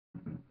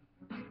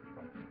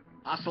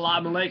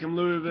Assalamu alaikum,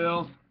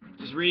 Louisville.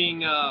 Just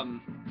reading,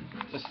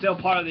 it's still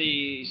part of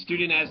the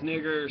Student as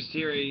Nigger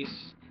series,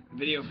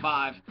 video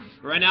 5.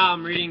 Right now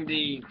I'm reading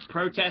the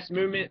protest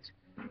movement,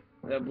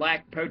 the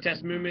black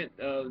protest movement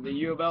of the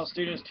U of L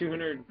students.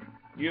 200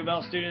 U of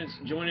L students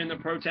joining the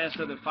protest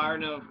of the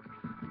firing of,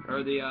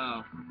 or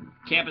the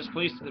campus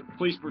police, the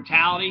police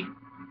brutality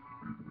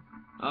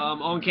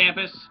on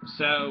campus.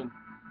 So,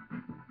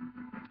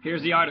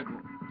 here's the article.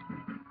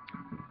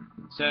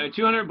 So,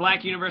 200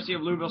 black University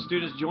of Louisville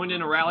students joined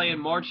in a rally in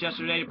March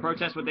yesterday to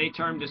protest what they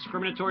termed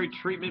discriminatory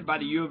treatment by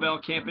the U of L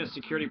campus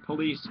security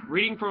police.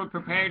 Reading from a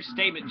prepared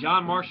statement,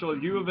 John Marshall, a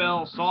U of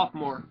L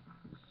sophomore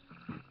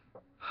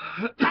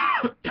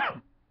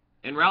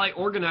and rally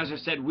organizer,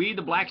 said, "We,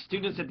 the black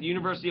students at the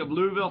University of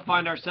Louisville,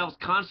 find ourselves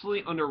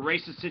constantly under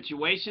racist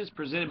situations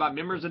presented by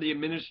members of the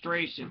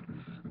administration."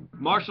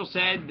 Marshall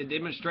said the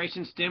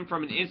demonstration stemmed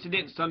from an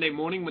incident Sunday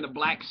morning when a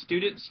black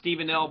student,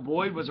 Stephen L.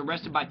 Boyd, was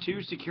arrested by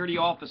 2 security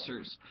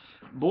officers.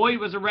 Boyd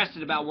was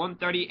arrested about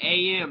 1:30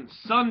 a.m.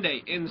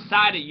 Sunday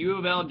inside a U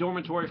of L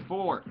dormitory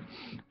 4,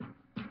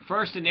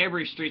 First and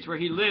Avery Streets, where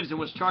he lives, and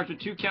was charged with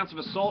 2 counts of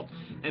assault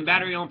and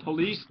battery on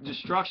police,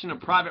 destruction of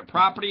private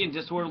property, and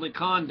disorderly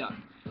conduct,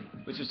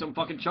 which are some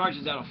fucking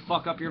charges that'll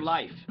fuck up your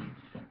life.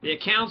 The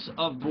accounts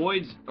of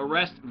Boyd's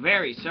arrest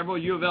vary. Several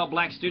U of L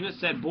black students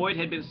said Boyd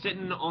had been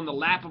sitting on the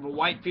lap of a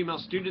white female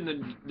student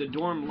in the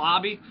dorm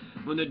lobby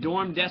when the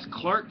dorm desk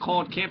clerk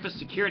called campus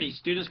security.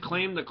 Students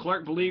claimed the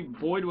clerk believed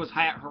Boyd was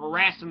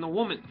harassing the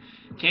woman.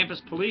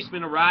 Campus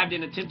policemen arrived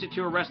and attempted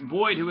to arrest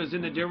Boyd, who was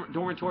in the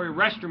dormitory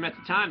restroom at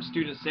the time,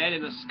 students said,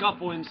 and a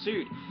scuffle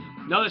ensued.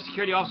 Another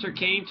security officer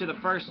came to the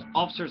first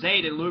officer's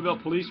aid, and Louisville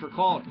police were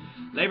called.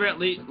 Later, at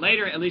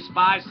least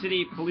 5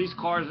 city police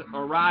cars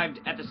arrived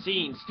at the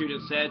scene,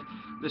 students said.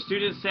 The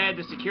students said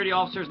the security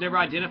officers never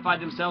identified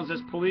themselves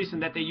as police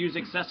and that they used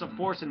excessive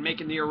force in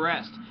making the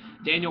arrest.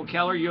 Daniel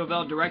Keller, U of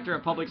L Director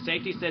of Public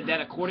Safety, said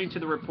that according to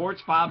the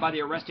reports filed by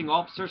the arresting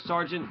officer,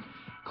 Sergeant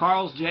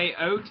Carl J.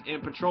 Oates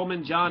and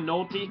Patrolman John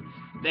Nolte,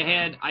 they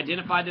had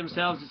identified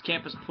themselves as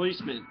campus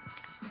policemen.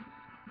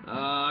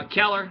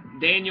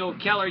 Daniel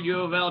Keller,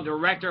 U of L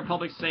Director of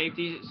Public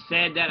Safety,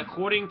 said that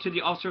according to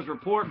the officer's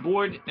report,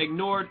 Boyd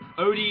ignored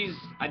Odie's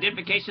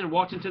identification and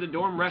walked into the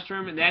dorm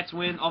restroom, and that's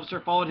when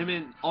officer followed him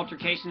in.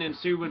 Altercation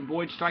ensued with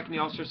Boyd striking the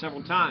officer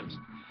several times.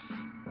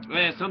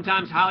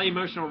 Sometimes highly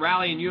emotional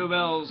rally in U of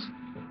L's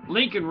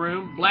Lincoln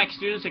Room, black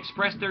students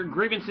expressed their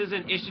grievances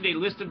and issued a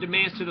list of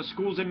demands to the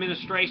school's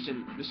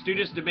administration. The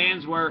students'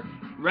 demands were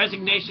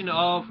resignation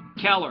of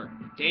Keller.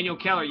 Daniel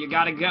Keller, you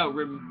gotta go.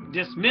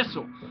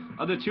 Dismissal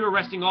of the 2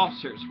 arresting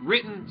officers.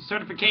 Written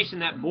certification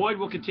that Boyd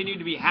will continue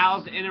to be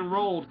housed and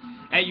enrolled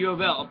at U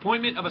of L.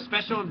 Appointment of a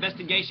special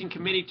investigation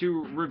committee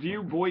to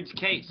review Boyd's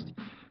case.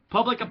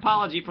 Public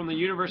apology from the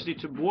university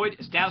to Boyd.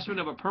 Establishment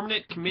of a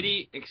permanent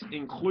committee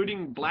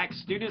including black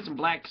students and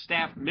black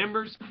staff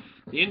members.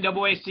 The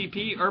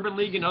NAACP, Urban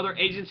League, and other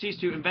agencies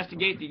to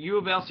investigate the U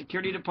of L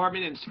security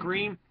department and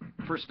screen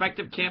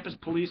prospective campus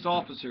police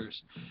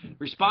officers.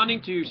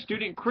 Responding to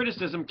student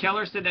criticism,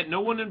 Keller said that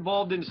no one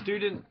involved in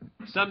student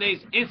Sunday's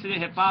incident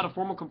had filed a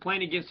formal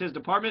complaint against his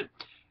department,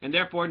 and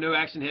therefore no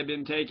action had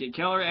been taken.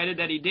 Keller added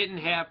that he didn't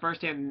have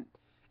first-hand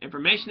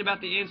information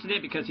about the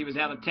incident because he was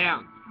out of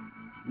town.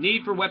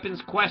 Need for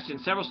weapons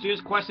questioned. Several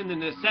students questioned the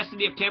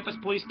necessity of campus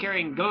police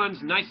carrying guns,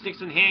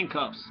 nightsticks, and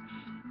handcuffs.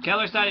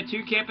 Keller cited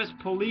 2 campus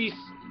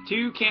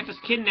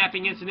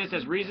kidnapping incidents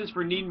as reasons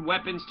for needing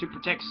weapons to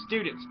protect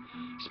students.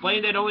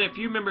 Explained that only a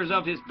few members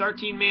of his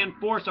 13-man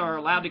force are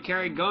allowed to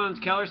carry guns,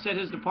 Keller said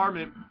his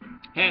department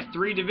has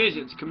 3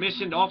 divisions: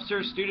 commissioned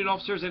officers, student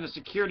officers, and a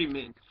security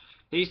men.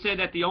 He said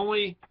that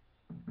only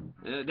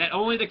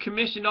the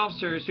commissioned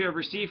officers who have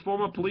received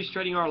formal police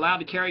training are allowed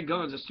to carry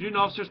guns. The student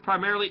officers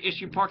primarily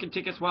issue parking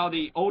tickets while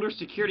the older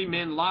security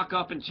men lock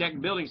up and check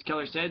buildings,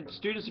 Keller said.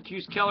 Students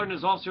accused Keller and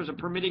his officers of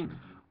permitting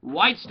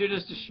white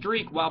students to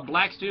streak while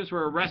black students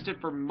were arrested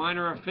for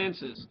minor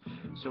offenses.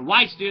 So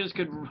white students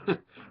could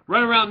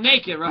run around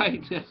naked,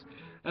 right?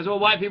 That's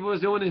what white people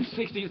was doing in the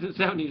 60s and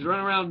 70s,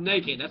 running around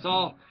naked. That's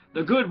all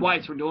the good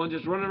whites were doing,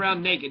 just running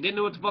around naked. Didn't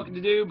know what the fuck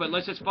to do, but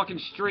let's just fucking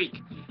streak.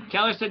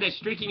 Keller said that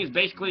streaking is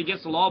basically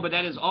against the law, but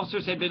that his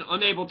officers had been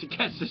unable to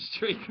catch the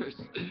streakers.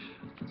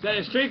 Said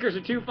the streakers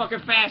are too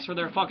fucking fast for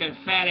their fucking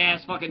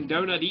fat-ass fucking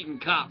donut-eating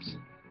cops.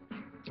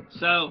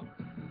 So,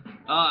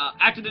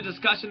 after the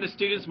discussion, the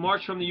students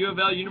marched from the U of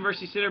L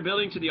University Center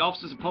building to the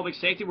Offices of Public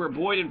Safety, where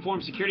Boyd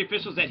informed security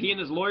officials that he and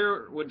his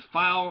lawyer would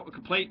file a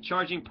complaint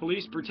charging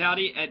police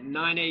brutality at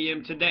 9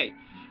 a.m. today.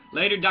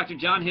 Later, Dr.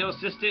 John Hill,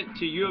 assistant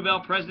to U of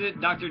L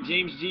President Dr.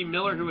 James G.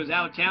 Miller, who was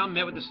out of town,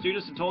 met with the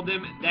students and told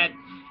them that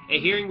a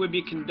hearing would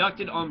be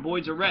conducted on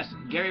Boyd's arrest.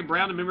 Gary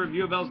Brown, a member of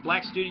U of L's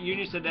Black Student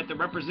Union, said that the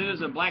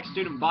representatives of the Black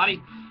Student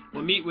Body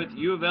will meet with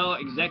U of L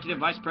Executive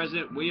Vice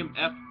President William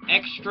F.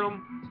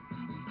 Ekstrom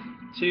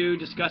to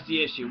discuss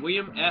the issue.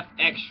 William F.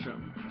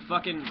 Ekstrom.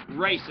 Fucking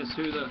racist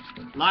who the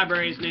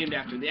library is named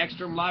after. The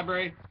Ekstrom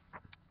Library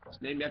is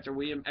named after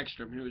William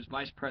Ekstrom, who was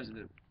Vice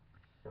President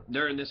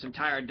during this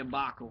entire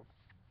debacle.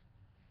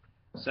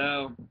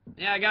 So,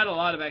 yeah, I got a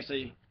lot of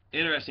actually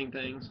interesting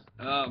things.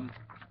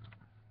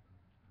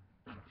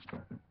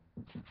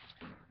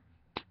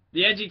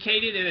 The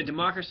educated in a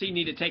democracy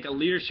need to take a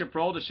leadership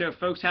role to show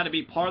folks how to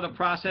be part of the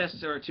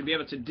process or to be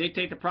able to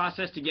dictate the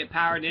process to get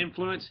power and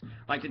influence,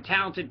 like the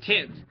talented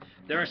 10th.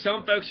 There are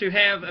some folks who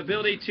have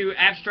ability to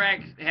have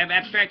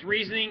abstract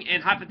reasoning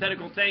and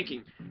hypothetical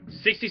thinking.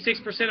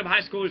 66% of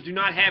high schoolers do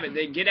not have it.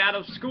 They get out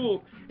of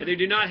school and they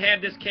do not have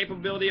this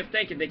capability of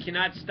thinking. They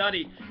cannot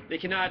study. They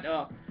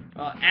cannot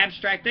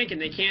abstract thinking.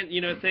 They can't,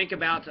 think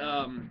about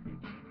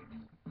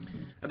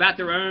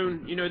their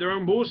own, their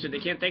own bullshit. They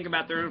can't think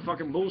about their own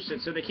fucking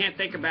bullshit. So they can't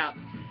think about,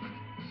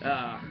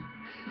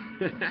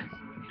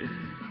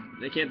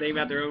 they can't think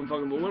about their own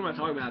fucking, what am I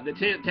talking about? The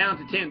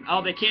talented 10.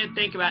 Oh, they can't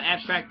think about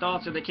abstract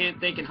thoughts, or they can't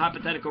think in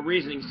hypothetical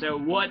reasoning. So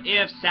what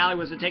if Sally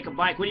was to take a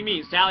bike? What do you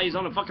mean? Sally's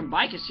on a fucking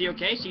bike. Is she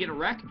okay? She get a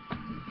wreck?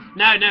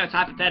 No, it's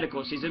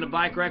hypothetical. She's in a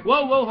bike wreck.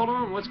 Whoa, hold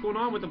on. What's going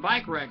on with the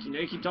bike wreck? You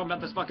keep talking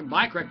about this fucking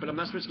bike wreck, but I'm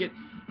not supposed to get...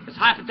 It's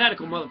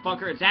hypothetical,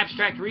 motherfucker. It's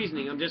abstract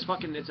reasoning.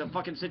 It's a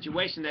fucking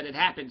situation that had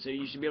happened, so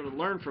you should be able to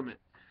learn from it.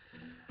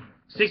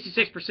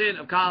 66%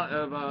 of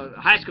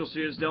high school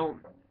students don't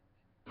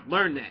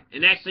learn that.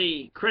 And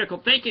actually, critical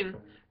thinking,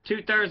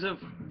 2/3 of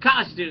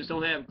college students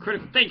don't have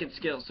critical thinking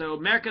skills. So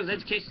America's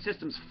education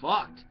system's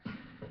fucked.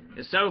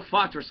 It's so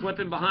fucked. We're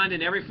slipping behind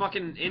in every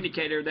fucking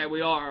indicator that we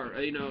are,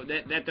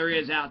 that there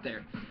is out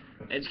there.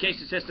 The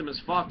education system is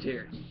fucked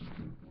here.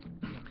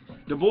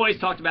 Du Bois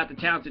talked about the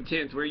talented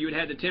 10th, where you would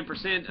have the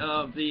 10%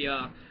 of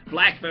the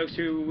black folks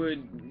who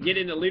would get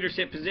into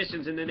leadership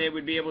positions, and then they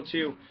would be able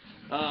to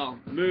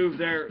move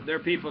their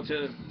people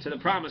to the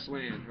promised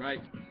land, right?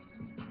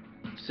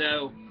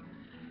 So,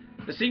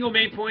 the single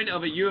main point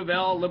of a U of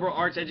L liberal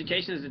arts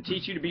education is to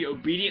teach you to be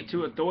obedient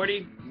to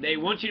authority. They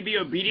want you to be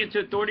obedient to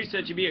authority so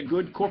that you be a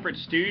good corporate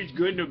stooge,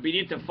 good and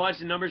obedient to fudge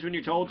the numbers when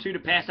you're told to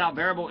pass out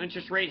variable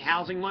interest rate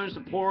housing loans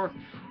to poor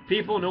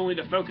people, and only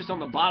to focus on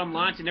the bottom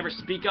line, to never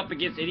speak up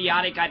against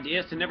idiotic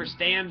ideas, to never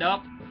stand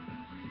up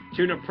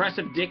to an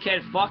oppressive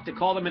dickhead fuck, to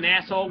call them an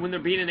asshole when they're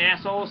being an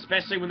asshole,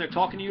 especially when they're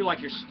talking to you like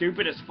you're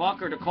stupid as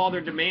fuck, or to call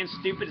their demands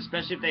stupid,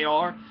 especially if they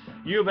are.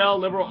 U of L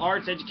liberal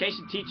arts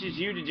education teaches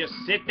you to just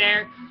sit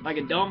there like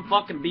a dumb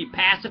fuck and be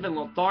passive and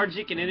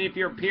lethargic, and then if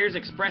your peers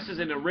expresses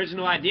an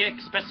original idea,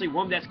 especially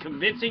one that's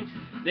convincing,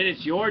 then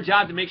it's your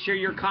job to make sure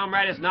your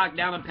comrade is knocked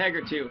down a peg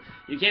or two.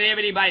 You can't have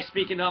anybody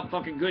speaking up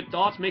fucking good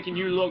thoughts, making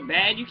you look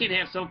bad. You can't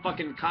have some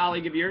fucking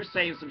colleague of yours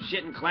saying some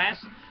shit in class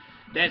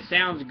that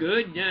sounds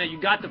good. You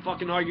got to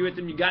fucking argue with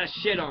them. You got to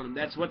shit on them.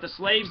 That's what the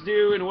slaves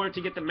do in order to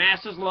get the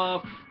masters'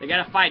 love. They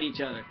got to fight each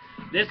other.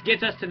 This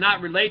gets us to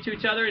not relate to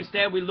each other.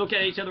 Instead, we look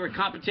at each other with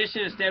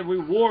competition. Instead, we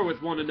war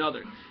with one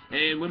another.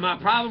 And when my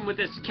problem with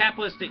this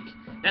capitalistic,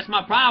 that's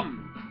my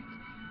problem,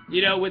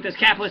 with this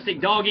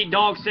capitalistic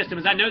dog-eat-dog system,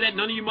 is I know that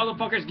none of you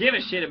motherfuckers give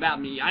a shit about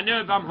me. I know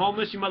if I'm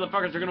homeless, you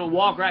motherfuckers are going to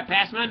walk right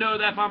past me. I know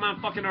that if I'm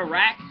in fucking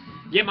Iraq,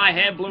 get my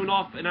head blown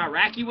off in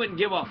Iraq, you wouldn't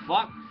give a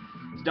fuck.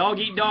 It's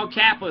dog-eat-dog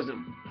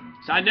capitalism.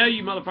 So I know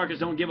you motherfuckers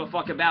don't give a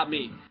fuck about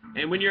me.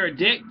 And when you're a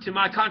dick to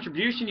my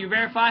contribution, you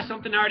verify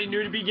something I already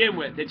knew to begin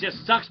with. It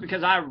just sucks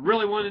because I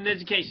really wanted an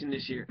education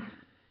this year.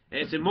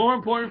 And it's more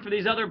important for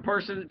these other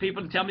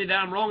people to tell me that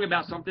I'm wrong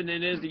about something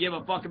than it is to give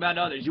a fuck about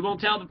others. You won't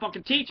tell the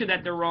fucking teacher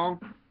that they're wrong.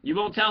 You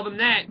won't tell them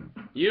that.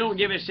 You don't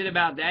give a shit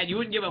about that. You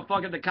wouldn't give a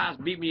fuck if the cops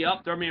beat me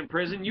up, throw me in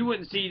prison. You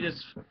wouldn't see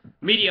this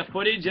media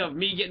footage of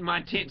me getting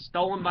my tent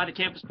stolen by the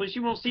campus police.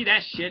 You won't see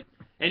that shit.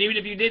 And even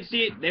if you did see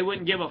it, they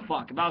wouldn't give a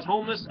fuck. If I was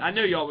homeless, I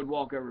know y'all would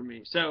walk over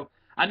me. So,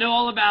 I know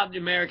all about the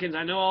Americans.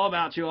 I know all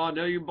about you all. I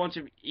know you're a bunch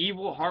of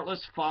evil,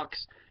 heartless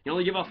fucks. You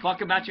only give a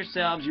fuck about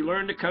yourselves. You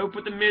learn to cope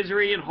with the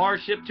misery and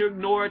hardship, to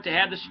ignore it, to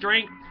have the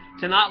strength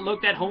to not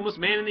look that homeless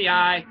man in the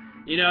eye.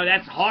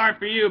 That's hard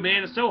for you,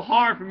 man. It's so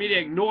hard for me to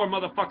ignore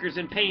motherfuckers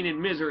in pain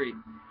and misery.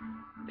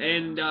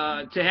 And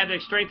to have the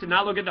strength to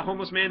not look at the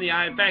homeless man in the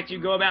eye. In fact,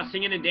 you go about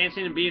singing and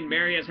dancing and being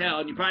merry as hell.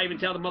 And you probably even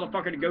tell the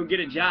motherfucker to go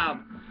get a job.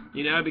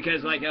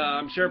 Because,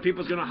 I'm sure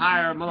people's gonna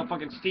hire a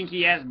motherfucking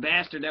stinky-ass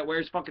bastard that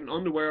wears fucking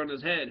underwear on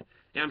his head.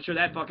 And I'm sure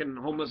that fucking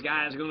homeless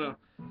guy is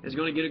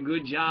gonna get a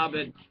good job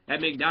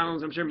at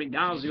McDonald's. I'm sure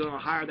McDonald's is gonna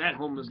hire that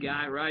homeless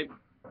guy, right?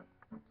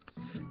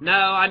 No,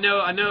 I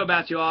know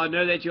about you all. I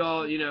know that you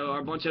all, are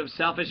a bunch of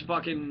selfish,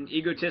 fucking,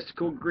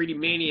 egotistical, greedy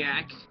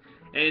maniacs.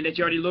 And that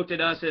you already looked at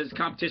us as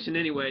competition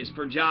anyways,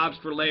 for jobs,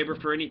 for labor,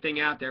 for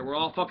anything out there. We're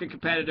all fucking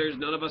competitors.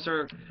 None of us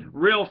are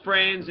real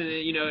friends. And,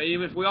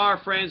 even if we are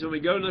friends, when we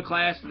go to the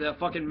class, the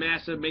fucking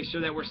massive makes sure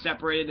that we're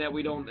separated, that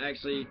we don't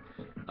actually,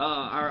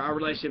 our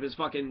relationship is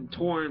fucking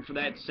torn for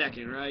that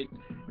second, right?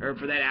 Or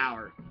for that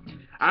hour.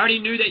 I already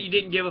knew that you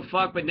didn't give a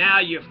fuck, but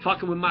now you're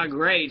fucking with my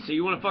grades. So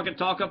you want to fucking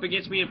talk up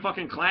against me in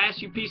fucking class,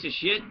 you piece of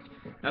shit?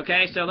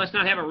 Okay, so let's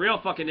not have a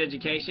real fucking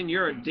education.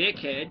 You're a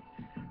dickhead.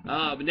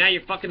 But now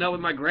you're fucking up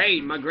with my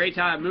grade. My grade's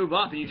how I move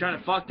up, and you're trying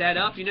to fuck that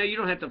up. You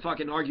don't have to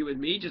fucking argue with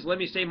me. Just let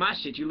me say my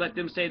shit. You let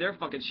them say their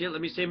fucking shit. Let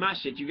me say my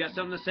shit. You got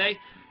something to say?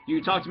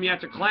 You talk to me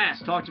after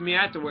class. Talk to me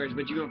afterwards.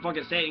 But you gonna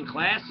fucking say it in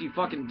class? You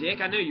fucking dick.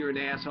 I know you're an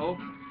asshole.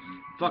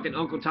 Fucking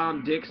Uncle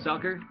Tom dick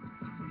sucker.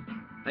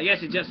 I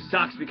guess it just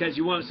sucks because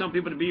you want some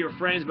people to be your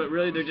friends, but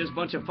really they're just a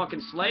bunch of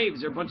fucking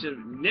slaves. They're a bunch of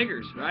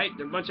niggers, right?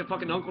 They're a bunch of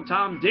fucking Uncle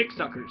Tom dick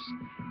suckers.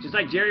 Just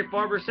like Jerry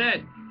Farber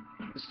said.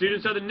 The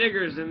students are the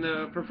niggers and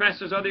the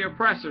professors are the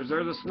oppressors.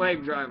 They're the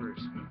slave drivers.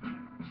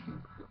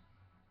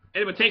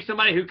 And it would take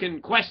somebody who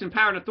can question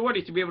power and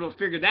authority to be able to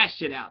figure that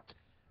shit out.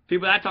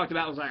 People that I talked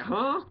about was like,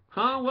 huh?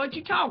 Huh? What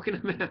you talking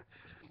about?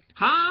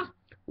 Huh?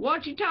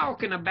 What you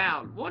talking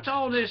about? What's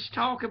all this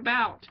talk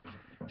about?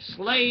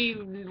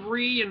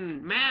 Slavery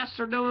and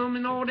masterdom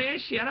and all that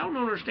shit. I don't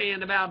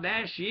understand about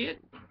that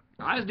shit.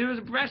 I just do as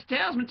the professor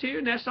tells me to,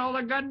 and that's all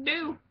I gotta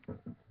do.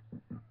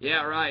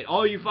 Yeah, right.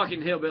 All you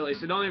fucking hillbillies,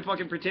 so don't even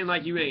fucking pretend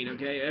like you ain't,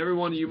 okay? Every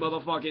one of you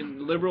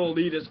motherfucking liberal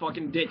elitist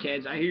fucking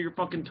dickheads. I hear your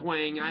fucking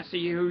twang. I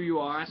see who you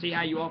are. I see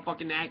how you all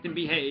fucking act and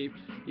behave.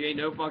 You ain't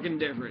no fucking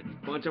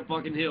different. Bunch of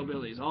fucking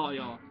hillbillies, all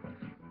y'all.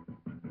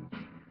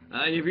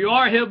 And if you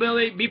are a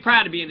hillbilly, be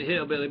proud of being a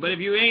hillbilly. But if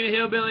you ain't a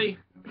hillbilly,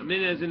 I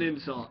mean it as an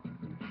insult.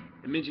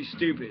 It means you're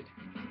stupid.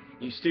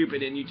 You're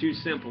stupid and you're too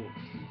simple.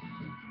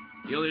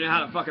 You only know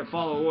how to fucking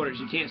follow orders.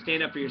 You can't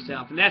stand up for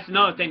yourself. And that's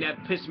another thing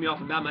that pissed me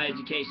off about my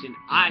education.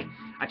 I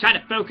try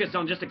to focus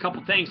on just a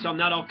couple things so I'm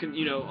not all,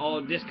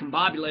 all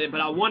discombobulated.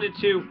 But I wanted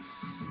to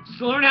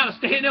learn how to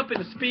stand up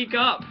and speak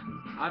up.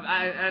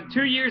 I had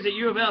 2 years at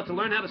U of L to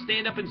learn how to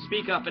stand up and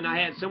speak up. And I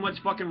had so much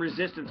fucking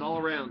resistance all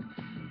around.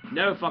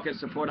 No fucking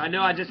support. I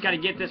know I just gotta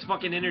get this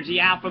fucking energy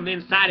out from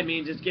inside of me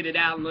and just get it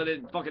out and let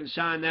it fucking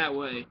shine that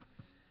way.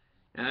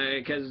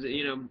 Because,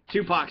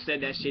 Tupac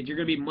said that shit. You're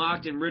going to be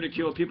mocked and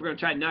ridiculed. People are going to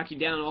try to knock you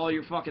down all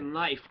your fucking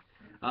life.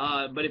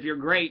 But if you're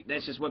great,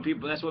 that's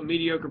what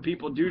mediocre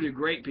people do to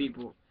great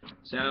people.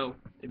 So,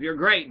 if you're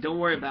great, don't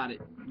worry about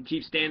it. You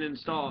keep standing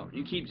tall.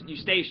 You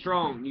stay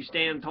strong. You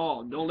stand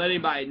tall. Don't let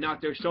anybody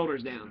knock their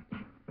shoulders down.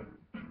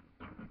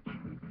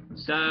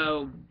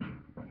 So,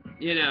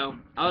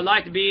 I would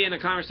like to be in a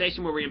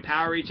conversation where we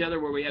empower each other,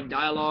 where we have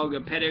dialogue,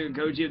 a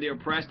pedagogy of the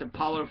oppressed, a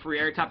Paulo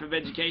Freire type of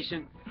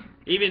education.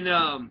 Even,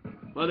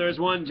 well, there was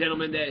one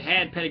gentleman that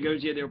had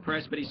pedagogy of the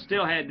oppressed, but he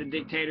still had the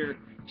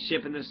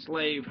dictatorship and the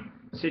slave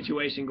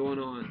situation going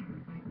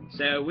on.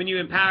 So when you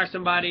empower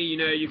somebody,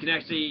 you can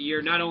actually,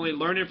 you're not only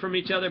learning from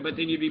each other, but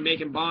then you'd be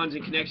making bonds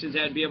and connections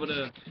that would be able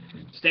to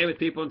stay with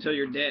people until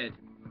you're dead.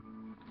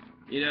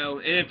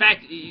 And in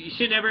fact, you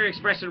should never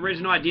express an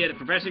original idea. The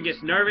professor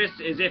gets nervous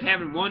as if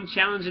having one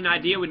challenging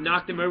idea would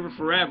knock them over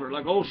forever.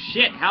 Like, oh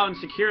shit, how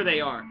insecure they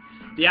are.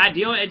 The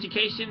ideal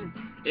education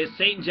is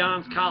St.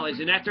 John's College,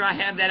 and after I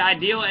have that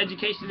ideal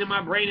education in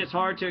my brain, it's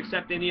hard to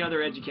accept any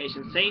other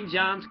education. St.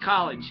 John's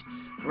College.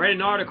 I read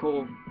an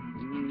article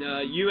in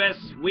U.S.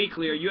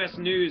 Weekly or U.S.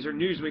 News or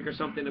Newsweek or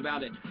something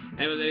about it,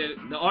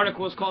 and the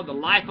article was called The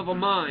Life of a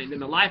Mind,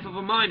 and the life of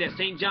a mind at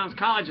St. John's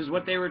College is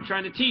what they were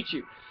trying to teach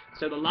you.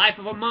 So the life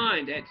of a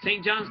mind at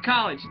St. John's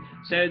College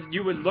said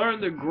you would learn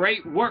the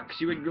great works,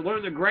 you would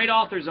learn the great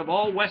authors of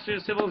all Western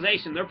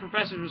civilization. Their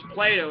professors was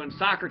Plato and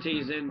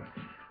Socrates and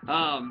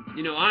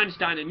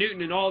Einstein and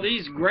Newton and all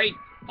these great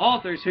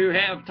authors who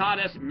have taught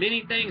us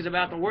many things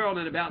about the world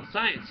and about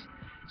science.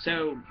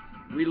 So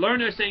we learn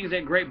those things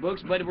at great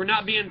books, but we're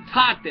not being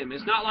taught them.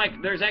 It's not like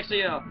there's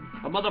actually a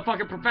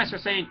motherfucking professor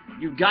saying,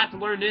 you've got to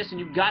learn this and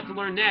you've got to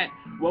learn that.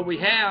 What we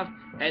have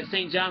at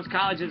St. John's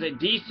College is a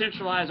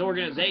decentralized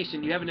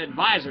organization. You have an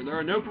advisor. There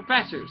are no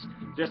professors,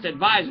 just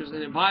advisors.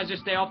 And advisors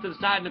stay off to the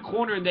side in the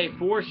corner and they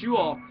force you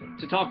all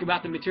to talk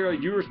about the material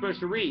you were supposed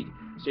to read.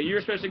 So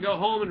you're supposed to go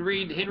home and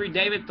read Henry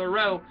David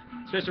Thoreau,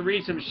 supposed to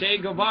read some Che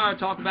Guevara,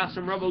 talk about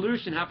some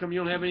revolution. How come you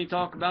don't have any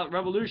talk about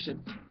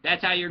revolution?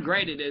 That's how you're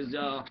graded, is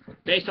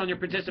based on your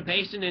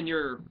participation, and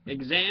your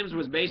exams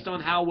was based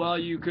on how well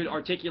you could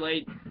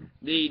articulate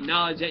the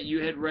knowledge that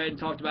you had read and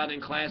talked about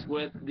in class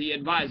with the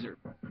advisor.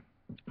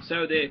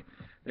 So the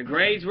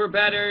grades were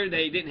better.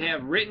 They didn't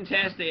have written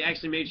tests. They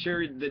actually made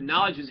sure the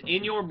knowledge was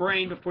in your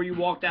brain before you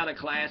walked out of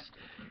class.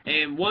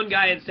 And one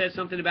guy had said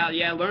something about,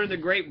 yeah, learning the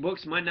great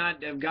books might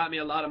not have got me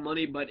a lot of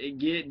money, but it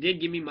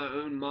did give me my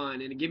own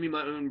mind, and it gave me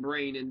my own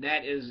brain, and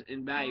that is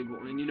invaluable.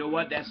 And you know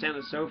what? That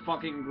sounded so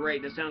fucking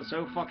great. That sounds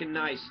so fucking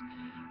nice.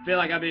 I feel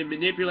like I've been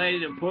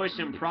manipulated and pushed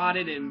and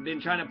prodded and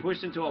been trying to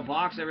push into a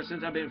box ever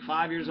since I've been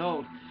 5 years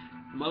old.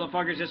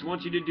 Motherfuckers just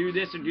want you to do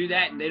this or do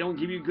that, and they don't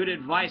give you good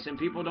advice, and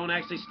people don't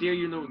actually steer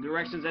you in the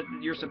directions that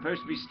you're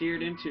supposed to be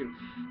steered into.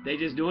 They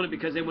just doing it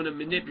because they want to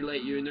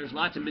manipulate you, and there's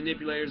lots of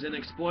manipulators and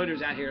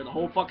exploiters out here. The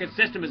whole fucking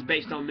system is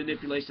based on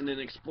manipulation and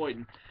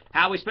exploiting.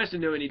 How are we supposed to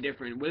know any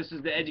different? Well, this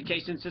is the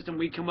education system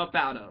we come up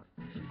out of.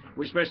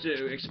 We're supposed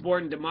to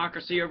export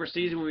democracy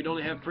overseas when we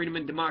don't have freedom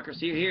and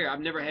democracy here. I've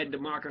never had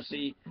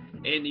democracy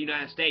in the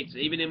United States.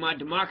 Even in my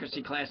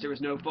democracy class, there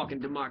was no fucking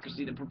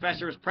democracy. The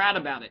professor was proud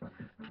about it.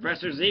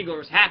 Professor Ziegler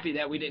was happy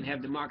that we didn't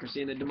have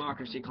democracy in the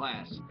democracy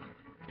class.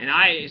 And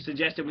I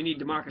suggested we need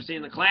democracy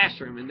in the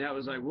classroom, and that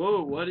was like,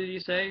 whoa, what did he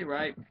say,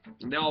 right?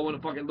 And they all want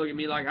to fucking look at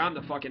me like I'm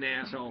the fucking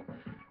asshole.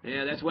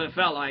 Yeah, that's what it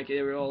felt like.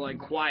 They were all like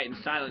quiet and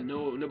silent.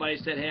 Nobody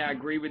said, hey, I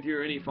agree with you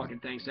or any fucking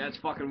thing. So that's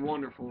fucking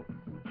wonderful.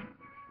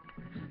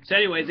 So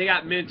anyways, they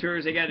got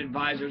mentors, they got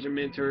advisors or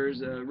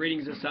mentors,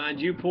 readings assigned.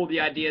 You pull the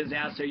ideas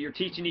out, so you're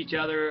teaching each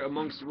other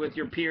with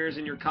your peers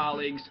and your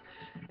colleagues.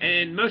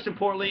 And most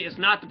importantly, it's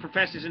not the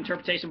professor's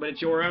interpretation, but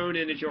it's your own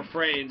and it's your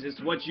friends.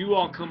 It's what you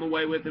all come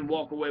away with and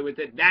walk away with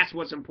it. That's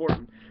what's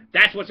important.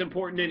 That's what's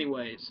important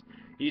anyways.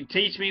 You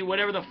teach me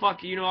whatever the fuck,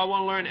 I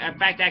want to learn. In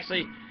fact,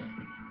 actually,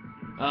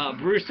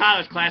 Bruce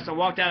Tyler's class, I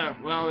walked out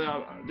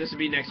of, this will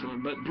be next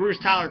one, but Bruce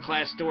Tyler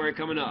class story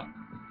coming up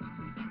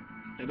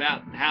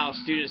about how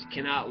students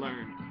cannot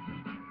learn.